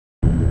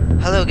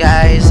Hello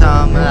guys,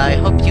 I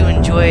hope you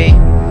enjoy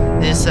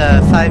this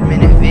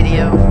 5-minute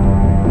video,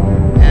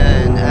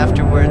 and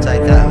afterwards I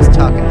thought I was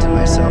talking to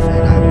myself,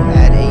 and I will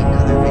add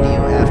another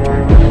video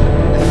after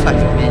the 5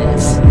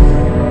 minutes. I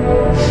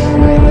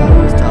thought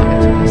I was talking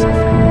to myself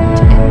for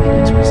 10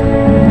 minutes, which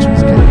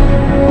was kind of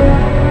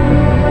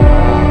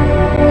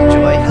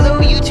enjoy. Hello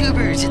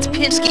YouTubers, it's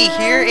Pinski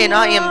here, and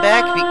I am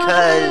back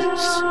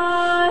because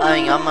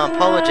I'm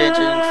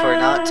apologizing for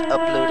not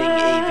uploading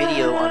a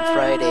video on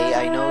Friday.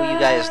 I know you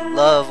guys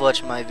love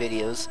watching my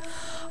videos.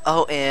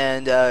 Oh,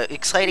 and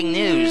exciting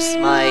news.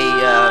 My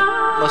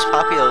most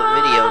popular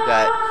video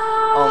got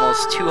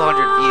almost 200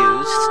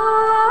 views.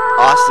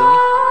 Awesome.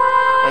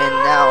 And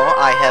now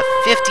I have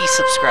 50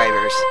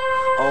 subscribers.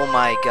 Oh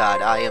my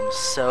god, I am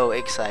so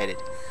excited.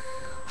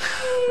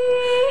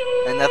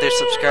 Another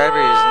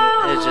subscriber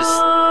is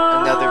just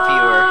another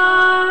viewer.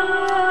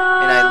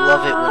 And I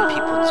love it when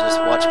people just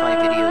watch my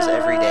videos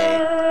every day.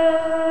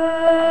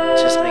 It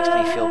just makes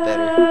me feel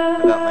better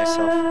about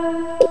myself.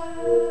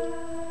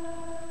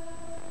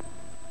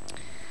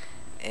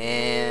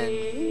 And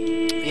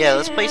yeah,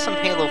 let's play some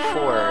Halo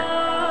 4.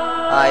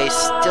 I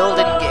still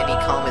didn't get any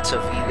comments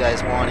of you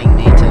guys wanting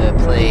me to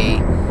play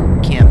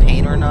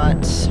campaign or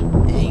not.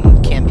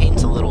 And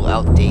campaign's a little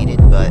outdated,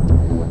 but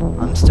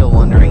I'm still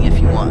wondering if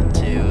you want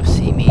to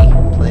see me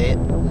play it.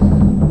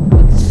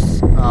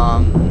 Let's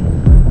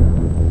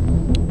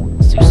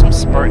do some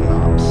Spartan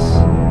Ops.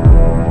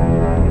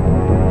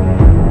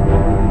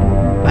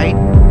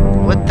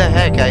 What the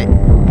heck?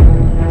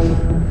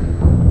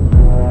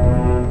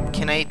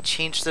 Can I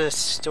change the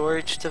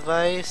storage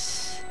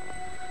device?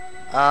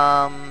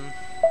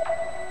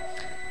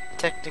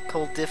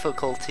 Technical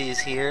difficulties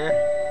here.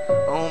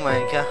 Oh my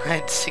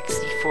god,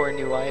 64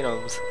 new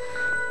items.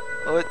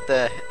 What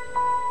the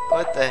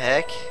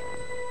heck?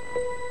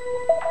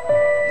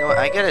 No,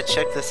 I gotta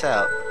check this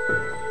out.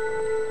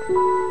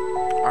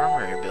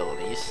 Armor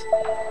abilities.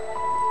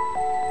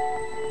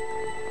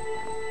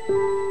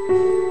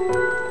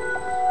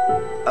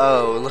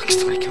 Oh,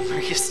 looks like I'm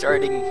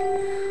restarting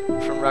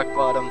from rock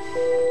bottom.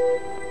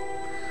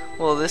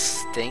 Well, this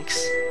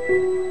stinks.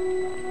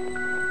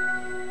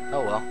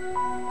 Oh well.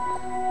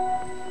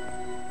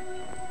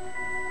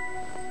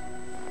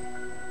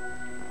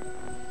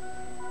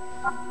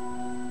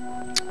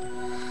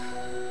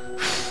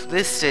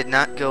 This did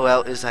not go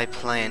out as I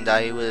planned.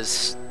 I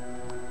was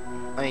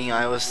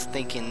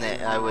thinking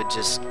that I would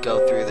just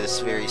go through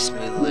this very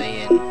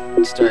smoothly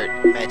and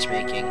start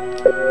matchmaking.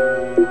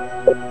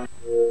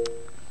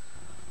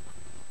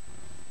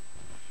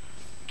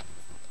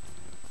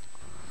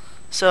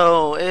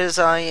 So, as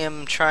I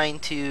am trying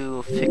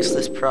to fix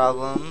this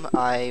problem,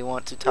 I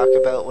want to talk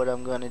about what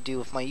I'm going to do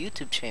with my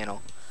YouTube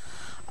channel.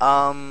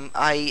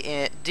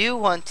 I do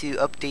want to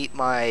update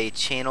my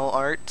channel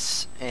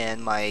arts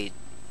and my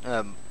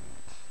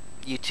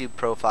YouTube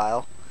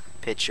profile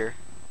picture,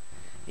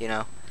 you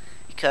know,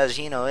 because,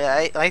 you know,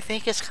 I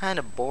think it's kind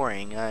of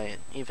boring,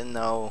 even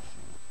though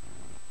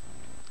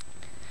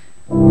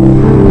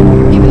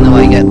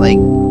I get, like,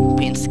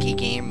 Pinski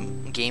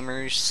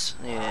gamers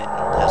and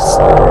a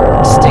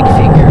stick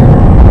figure.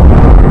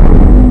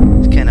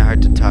 It's kind of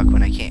hard to talk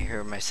when I can't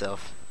hear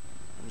myself.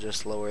 I'll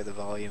just lower the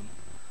volume.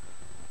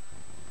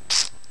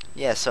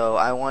 Yeah, so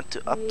I want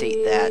to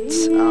update that.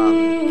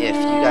 If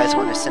you guys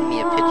want to send me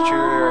a picture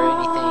or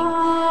anything,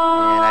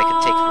 and I can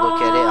take a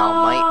look at it, I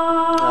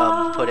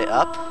might put it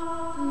up.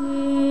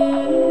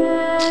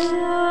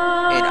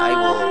 And I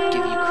will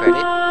give you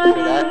credit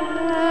for that.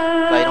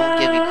 If I don't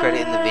give you credit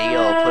in the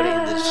video, I'll put it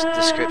in the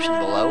description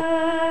below.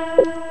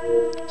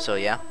 So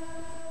yeah.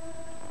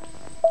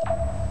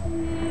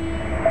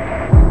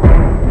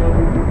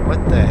 What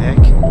the heck?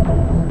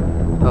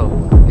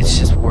 Oh, it's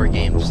just war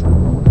games.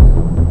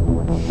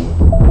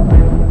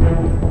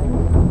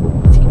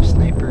 Team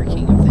Sniper,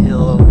 King of the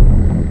Hill.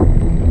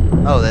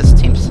 Oh, that's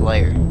Team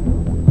Slayer.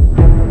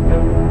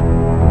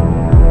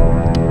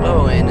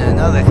 Oh, and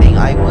another thing,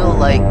 I will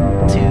like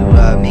to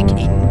make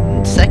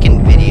a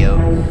second video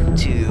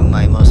to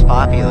my most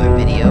popular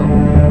video,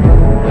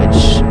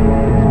 which,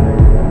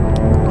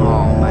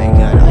 oh my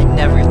god, I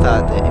never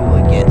thought that it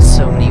would get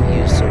so many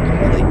views so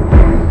quickly.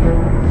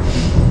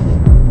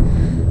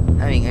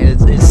 I mean,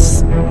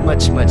 it's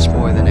much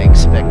more than I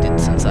expected,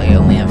 since I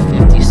only have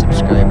 50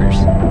 subscribers.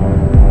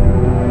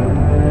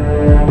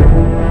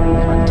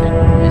 Content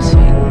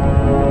missing.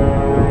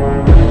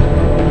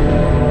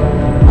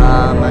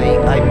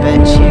 I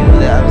bet you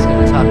that I was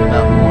going to talk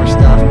about more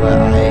stuff, but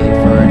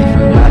I've already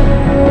forgotten.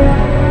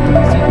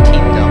 Let's do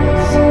team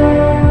doubles.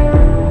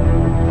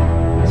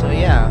 So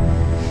yeah.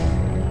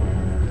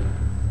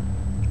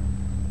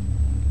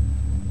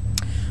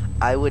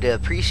 I would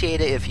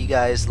appreciate it if you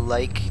guys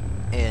like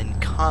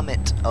and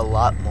comment a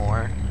lot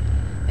more.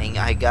 And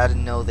I gotta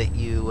know that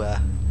you,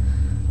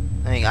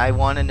 I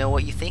want to know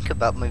what you think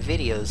about my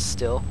videos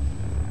still.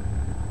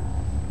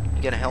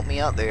 You gotta help me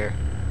out there.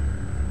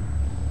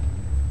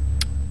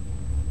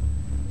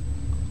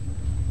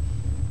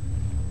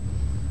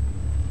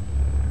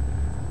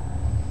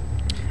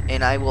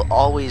 and I will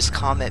always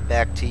comment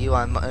back to you.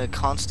 I'm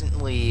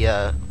constantly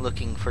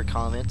looking for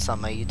comments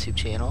on my YouTube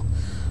channel.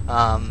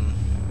 I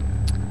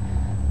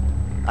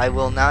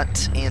will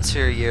not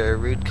answer your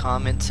rude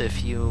comments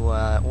if you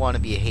want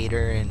to be a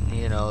hater and,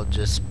 you know,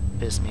 just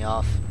piss me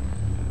off.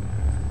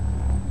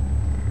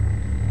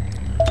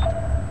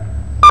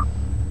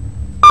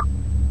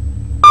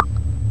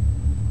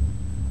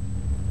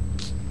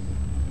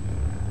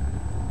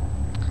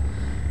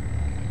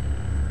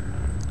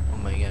 Oh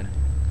my god.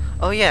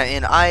 Oh yeah,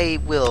 and I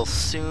will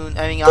soon,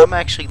 I mean, I'm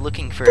actually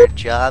looking for a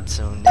job,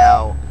 so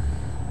now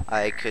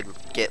I could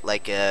get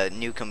like a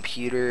new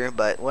computer,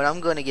 but what I'm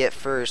going to get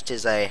first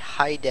is a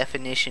high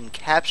definition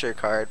capture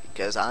card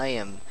because I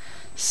am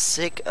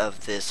sick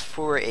of this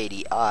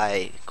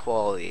 480i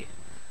quality.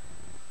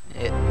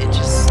 It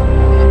just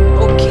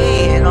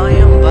okay, and I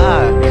am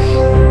back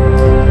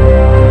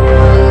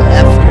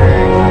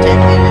after 10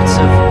 minutes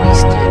of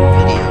wasted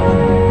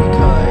video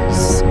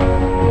because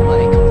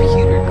my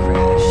computer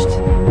crashed,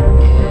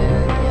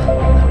 and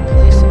yeah, I'm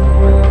placing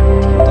more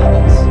team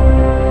doubles.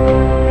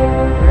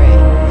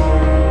 Right.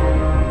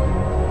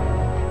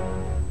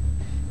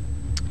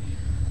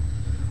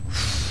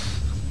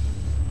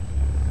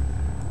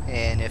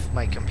 And if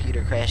my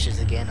computer crashes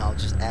again, I'll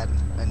just add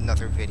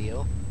another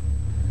video.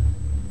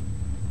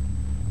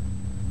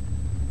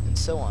 And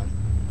so on.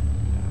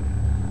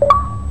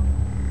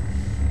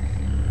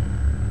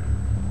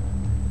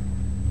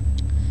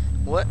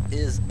 What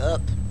is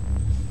up,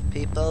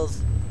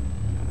 peoples?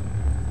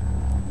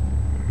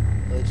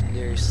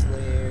 Legendary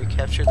Slayer,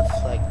 capture the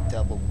flag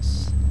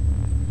doubles.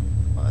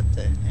 What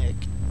the heck?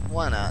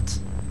 Why not?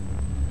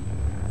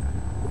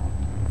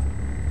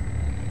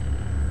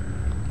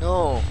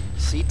 No,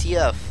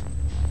 CTF.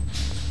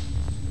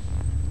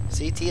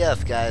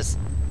 CTF, guys.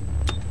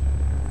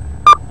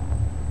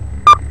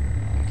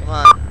 Come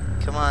on,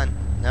 come on.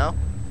 No?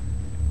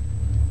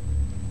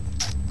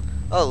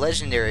 Oh,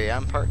 legendary,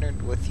 I'm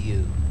partnered with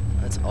you.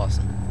 That's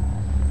awesome.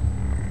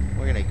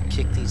 We're gonna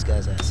kick these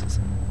guys' asses.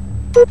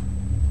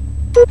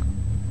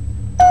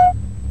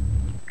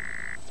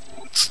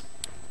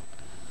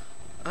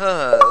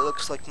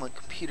 Looks like my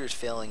computer's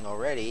failing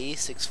already.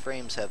 6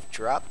 frames have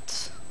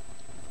dropped.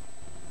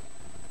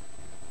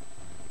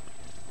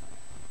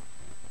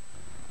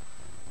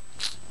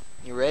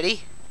 You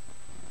ready?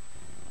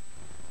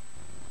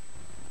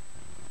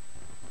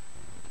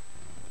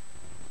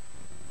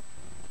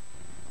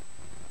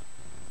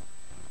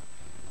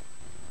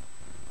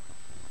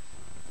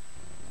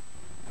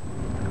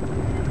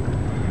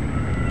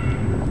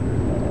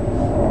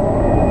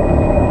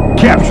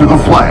 Capture the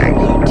flag.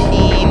 Blue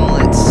team,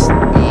 let's be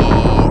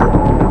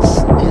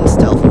in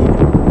stealth mode.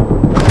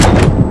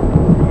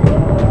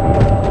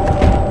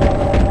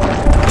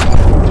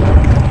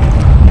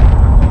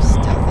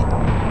 Stealthy.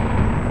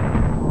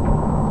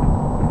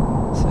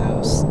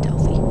 So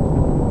stealthy.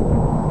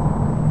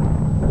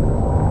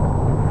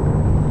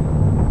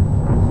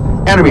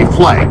 Enemy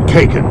flag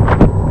taken.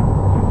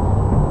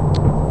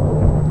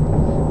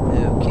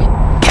 Okay.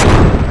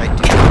 I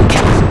do.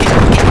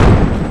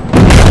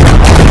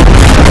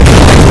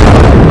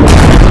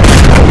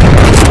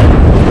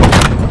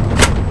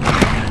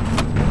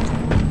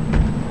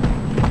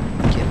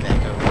 Get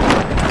back over.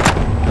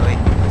 Oh wait,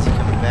 is he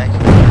coming back?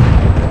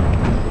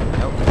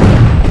 Nope.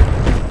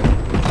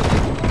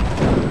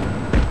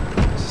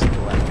 Let's just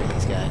go after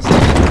these guys.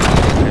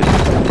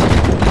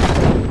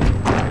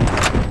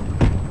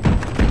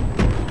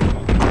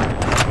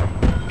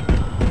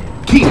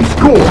 Team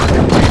scored.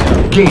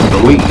 Gain the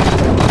lead.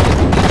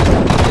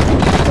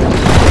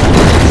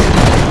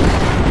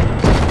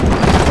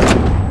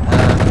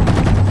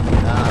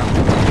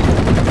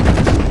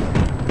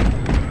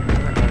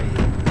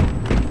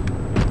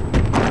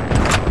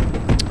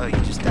 Oh, you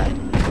just died.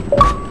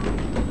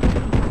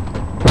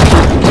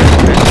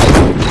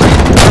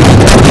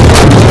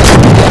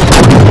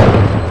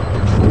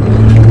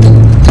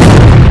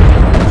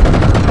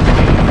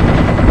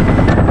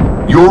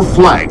 Your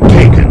flag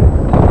taken.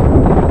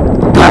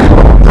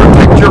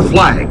 Protect your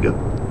flag.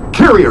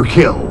 Carrier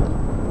kill.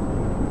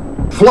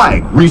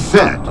 Flag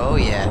reset. Oh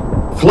yeah.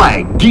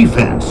 Flag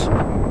defense.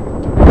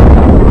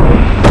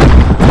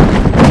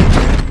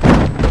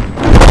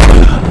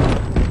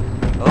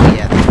 Oh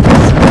yeah.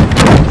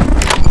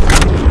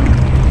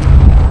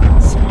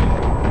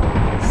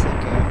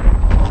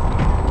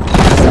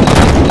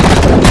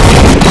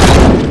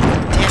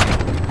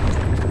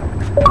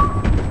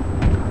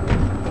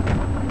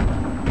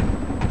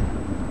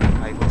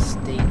 I will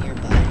stay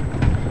nearby.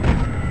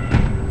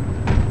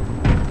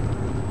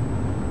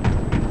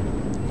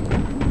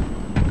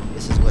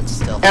 This is what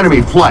stealth.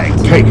 Enemy flag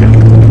taken.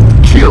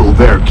 Kill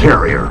their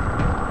carrier.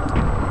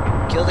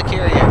 Kill the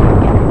carrier.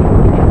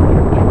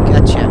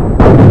 Gotcha.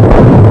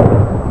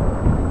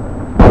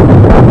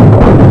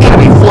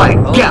 Enemy flag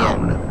Oh,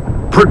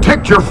 down.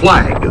 Protect your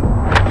flag.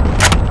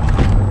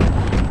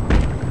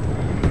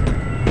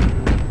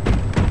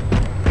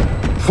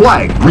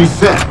 Flag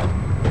reset.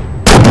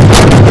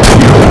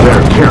 Kill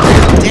their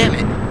carrier. Damn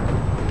it.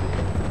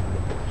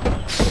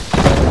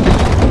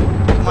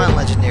 Come on,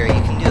 legendary,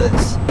 you can do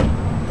this.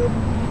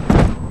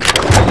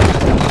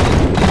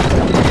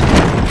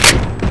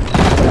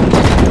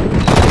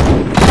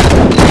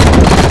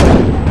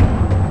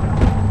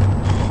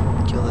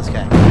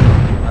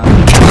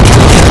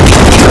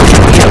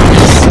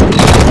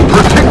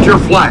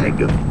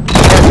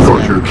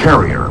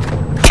 carrier.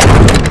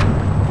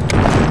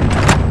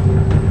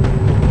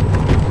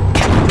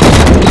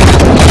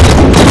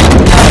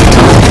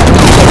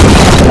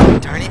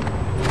 Darn it.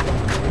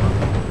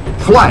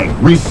 Flag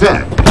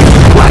reset.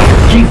 Flag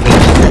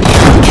defense.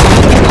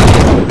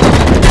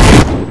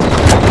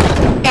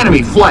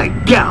 Enemy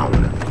flag down.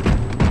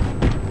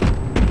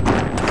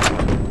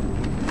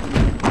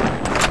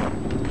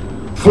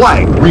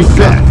 Flag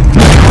reset.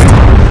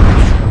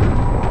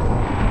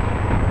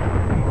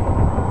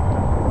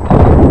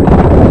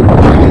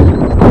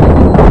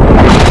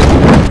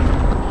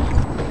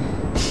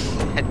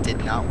 That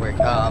did not work.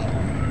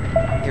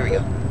 Here we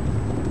go.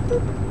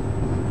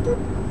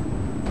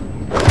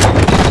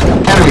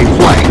 Enemy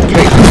flag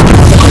taken.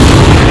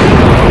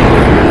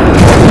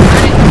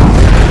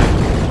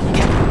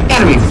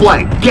 Enemy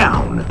flag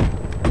down.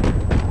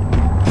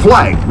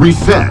 Flag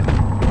reset.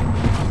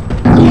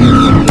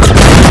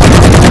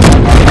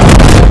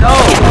 No!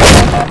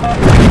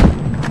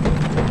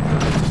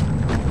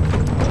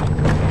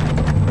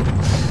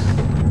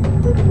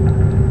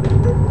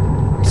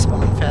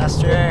 Respawn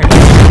faster.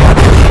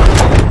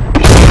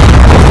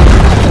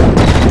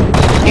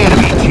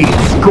 Enemy team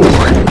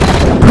scored.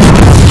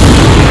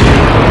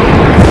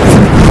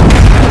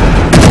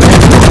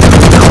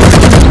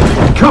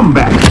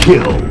 Comeback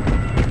kill.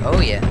 Oh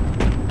yeah.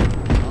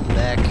 I'm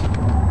back.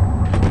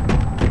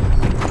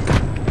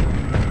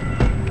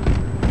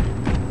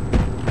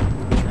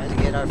 Try to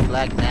get our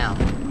flag now.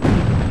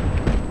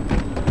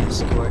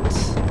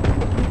 Escorts.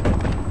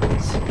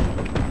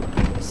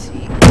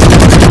 See.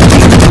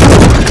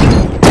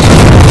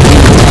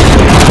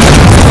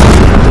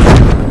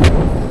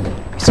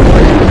 We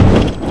scored it.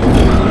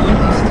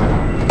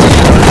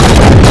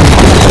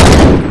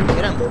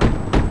 Get him.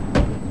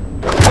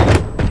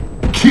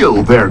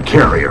 Kill their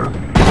carrier.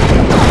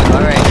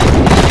 Alright.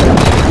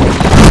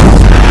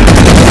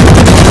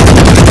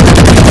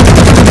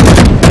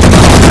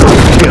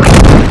 Kill.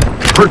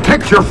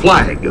 Protect your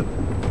flag.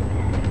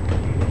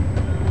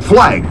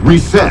 Flag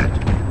reset.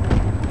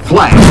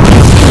 Flag.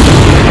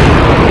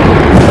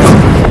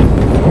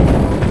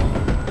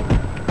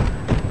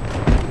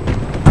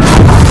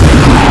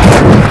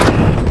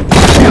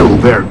 Kill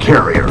their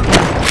carrier.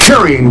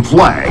 Carrying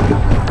flag.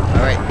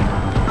 Alright.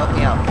 Help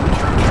me out.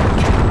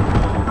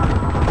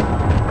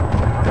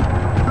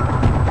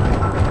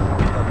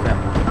 Oh crap.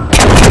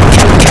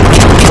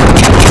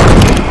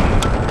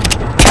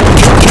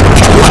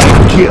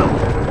 Flag kill.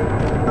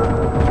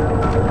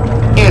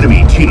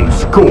 Enemy team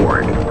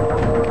scored.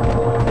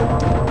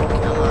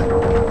 Come on.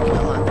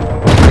 Come on.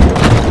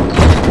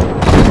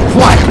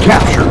 Flag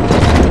captured.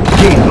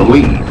 Gain the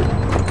lead.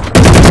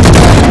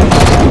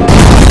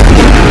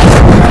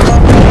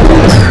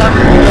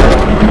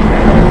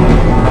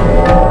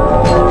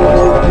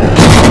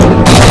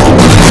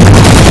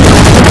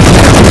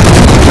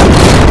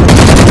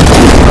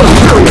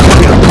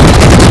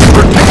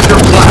 Protect your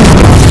flag.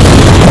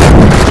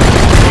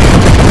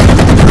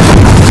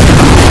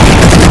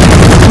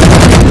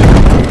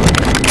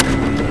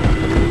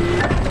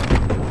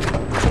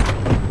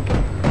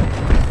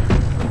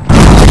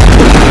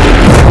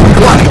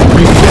 Flag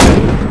reset.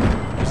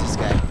 Where's this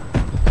guy?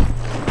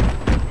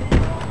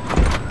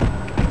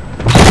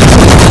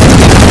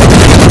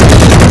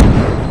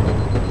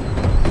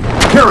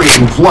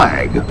 Carrying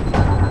flag.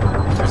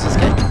 Where's this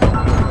guy?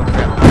 Oh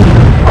crap.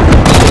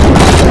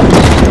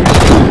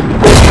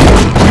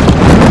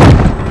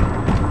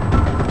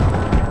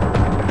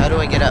 How do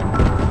I get up?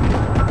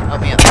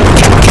 Help me up.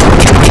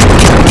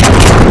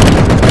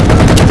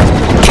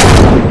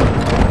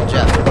 Good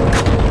job.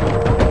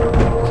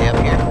 Okay, up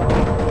here.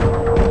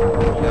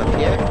 Go up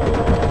here.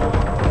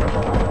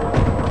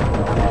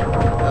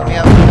 Help me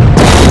up.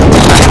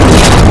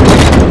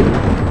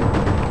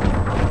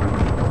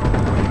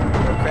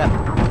 Oh crap.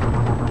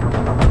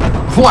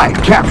 Flag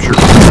captured.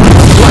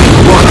 Flag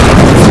run.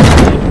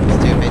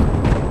 Stupid.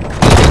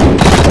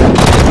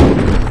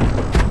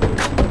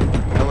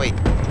 Oh wait.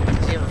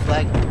 Does he have a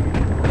flag?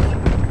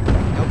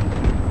 Nope.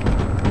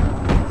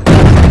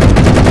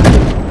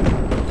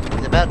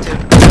 He's about to.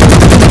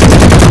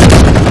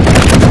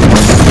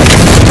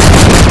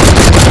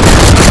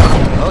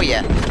 Oh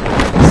yeah.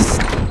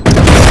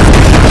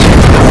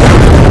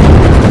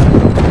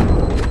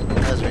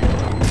 That was very cool.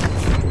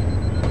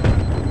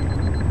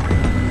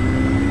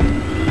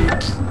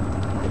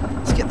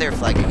 Let's get their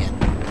flag again.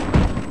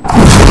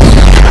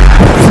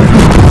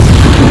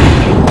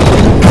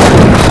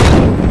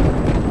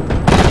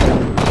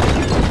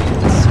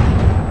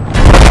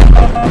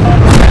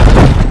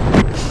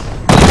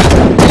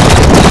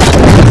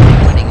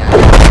 Winning on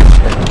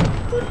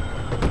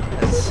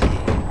Let's see.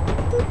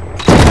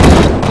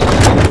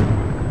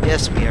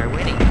 Yes, we are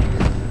winning.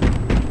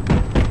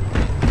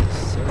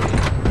 So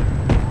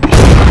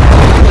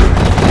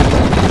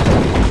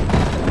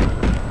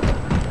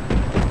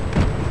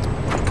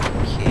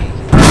okay.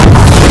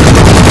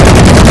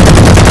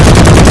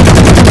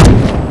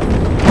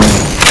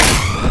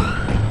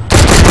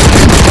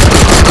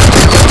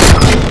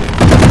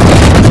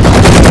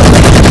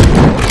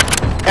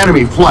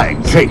 Enemy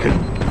flag taken.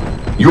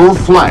 Your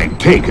flag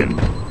taken.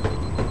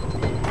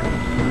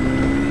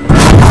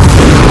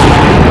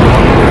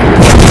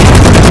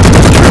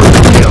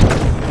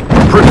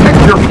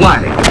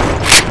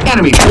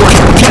 Enemy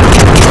flag down.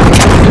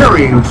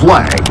 Carrying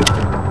flag.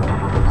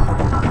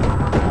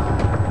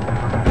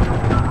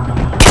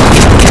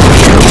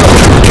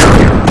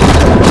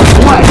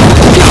 Flag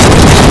down.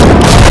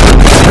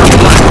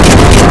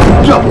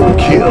 Double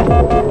kill.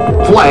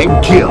 Flag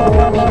kill.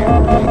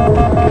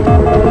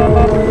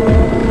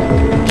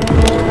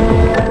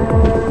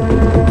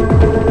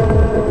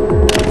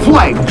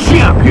 Flag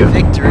champion.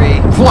 Victory.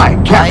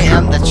 Flag capture. I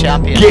am the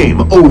champion. Game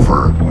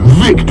over.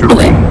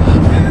 Victory.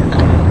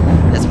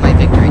 That's my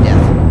victory death.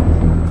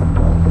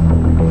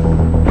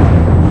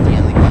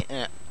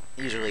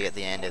 Usually at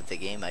the end of the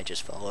game, I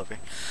just fall over.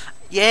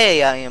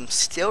 Yay! I am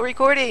still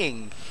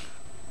recording.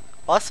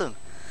 Awesome.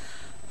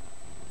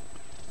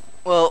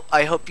 Well,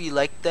 I hope you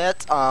liked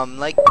that.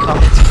 Like,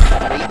 comment,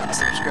 rate, and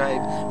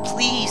subscribe.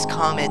 Please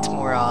comment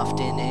more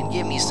often and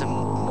give me some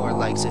more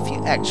likes if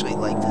you actually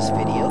like this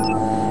video.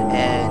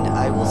 And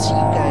I will see you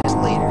guys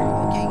later.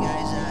 Okay,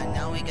 guys.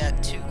 Now we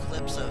got 2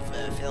 clips of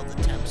failed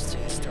attempts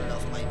to start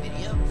off my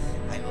video.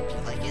 I hope you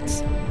like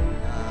it.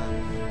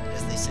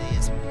 As they say,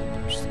 it's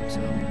bloopers. So.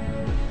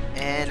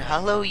 And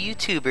hello,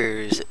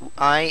 YouTubers.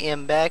 I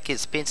am back.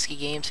 It's Pinski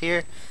Games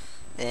here,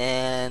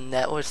 and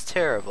that was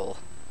terrible.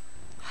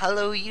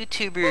 Hello,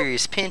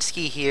 YouTubers.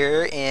 Pinski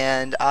here,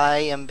 and I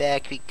am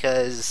back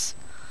because,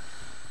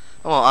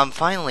 well, I'm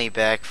finally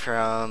back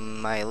from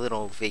my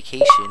little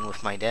vacation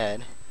with my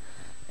dad,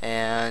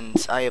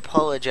 and I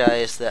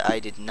apologize that I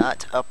did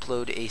not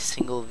upload a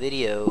single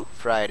video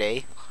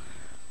Friday.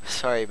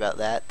 Sorry about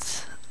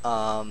that.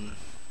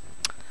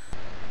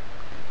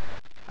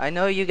 I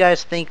know you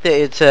guys think that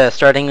it's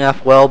starting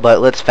off well,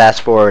 but let's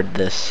fast forward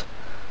this.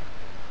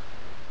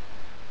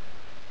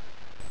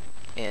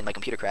 And my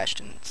computer crashed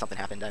and something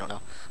happened, I don't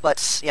know.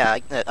 But yeah,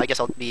 I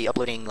guess I'll be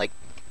uploading like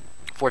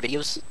 4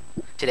 videos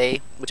today,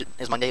 which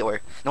is Monday, or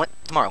you know what,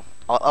 tomorrow.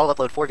 I'll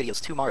upload 4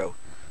 videos tomorrow.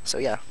 So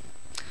yeah,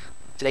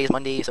 today is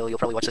Monday, so you'll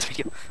probably watch this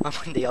video on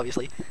Monday,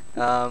 obviously.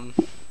 So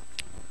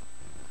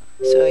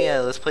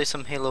yeah, let's play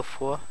some Halo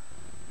 4.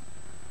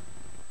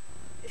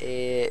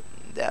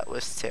 That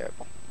was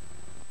terrible.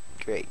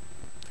 Great.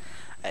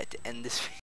 I had to end this video.